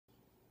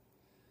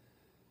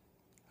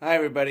Hi,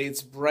 everybody.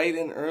 It's bright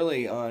and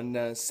early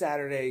on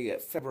Saturday,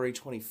 February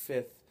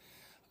 25th.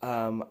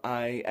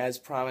 As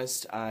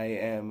promised, I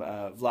am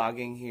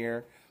vlogging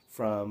here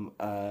from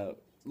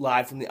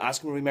live from the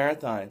Oscar Movie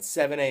Marathon. It's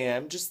 7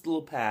 a.m., just a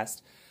little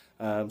past.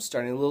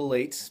 Starting a little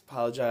late.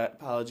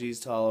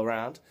 Apologies to all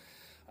around.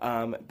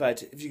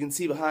 But if you can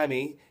see behind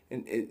me,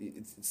 and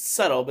it's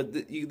subtle, but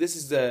this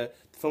is the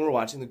film we're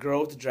watching, The Girl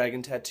with the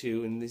Dragon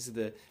Tattoo, and these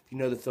are if you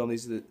know the film,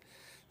 these are the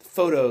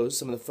photos,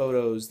 some of the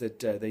photos that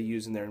they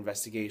use in their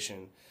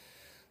investigation.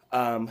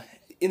 In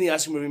the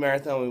Oscar Movie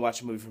Marathon, we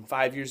watch a movie from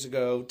 5 years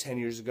ago, 10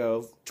 years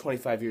ago,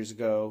 25 years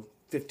ago,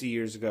 50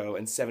 years ago,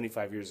 and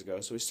 75 years ago.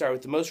 So we start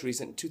with the most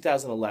recent,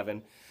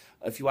 2011.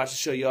 If you watch the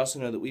show, you also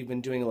know that we've been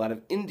doing a lot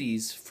of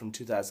indies from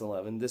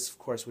 2011. This, of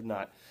course, would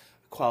not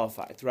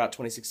qualify. Throughout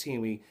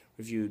 2016, we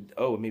reviewed,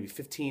 maybe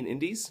 15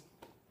 indies.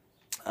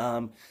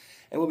 And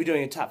we'll be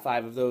doing a top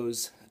 5 of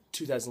those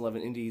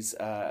 2011 indies,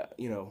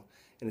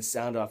 in a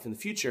sound off in the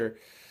future.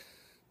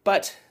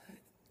 But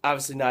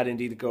obviously not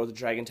indie. The Girl with the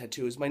Dragon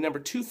Tattoo is my number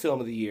 2 film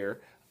of the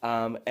year,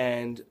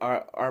 and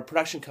our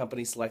production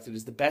company selected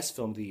as the best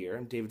film of the year,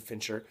 and David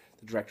Fincher,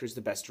 the director, is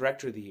the best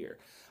director of the year.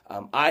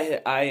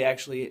 I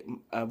actually,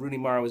 Rooney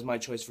Mara was my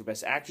choice for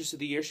best actress of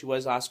the year. She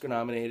was Oscar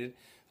nominated,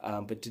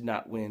 but did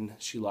not win.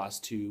 She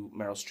lost to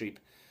Meryl Streep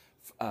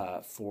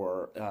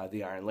for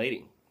The Iron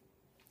Lady.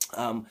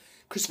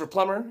 Christopher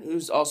Plummer,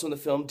 who's also in the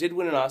film, did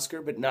win an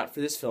Oscar, but not for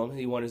this film.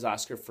 He won his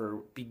Oscar for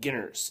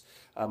Beginners,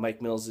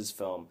 Mike Mills'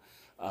 film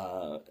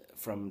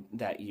from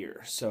that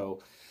year. So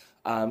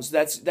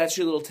that's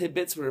your little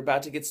tidbits. We're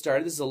about to get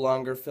started. This is a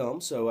longer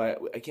film, so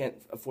I can't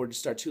afford to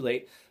start too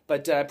late.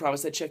 But I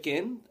promise I'd check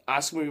in.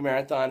 Oscar Movie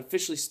Marathon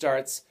officially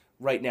starts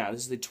right now.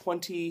 This is the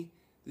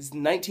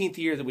 19th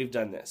year that we've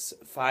done this.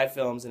 5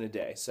 films in a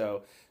day.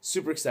 So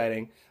super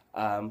exciting.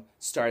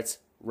 Starts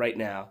right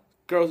now.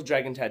 Girl with the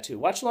Dragon Tattoo.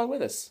 Watch along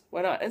with us.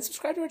 Why not? And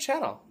subscribe to our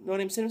channel, No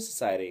Name Cinema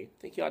Society.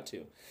 I think you ought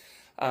to.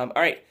 All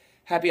right.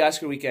 Happy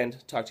Oscar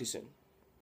weekend. Talk to you soon.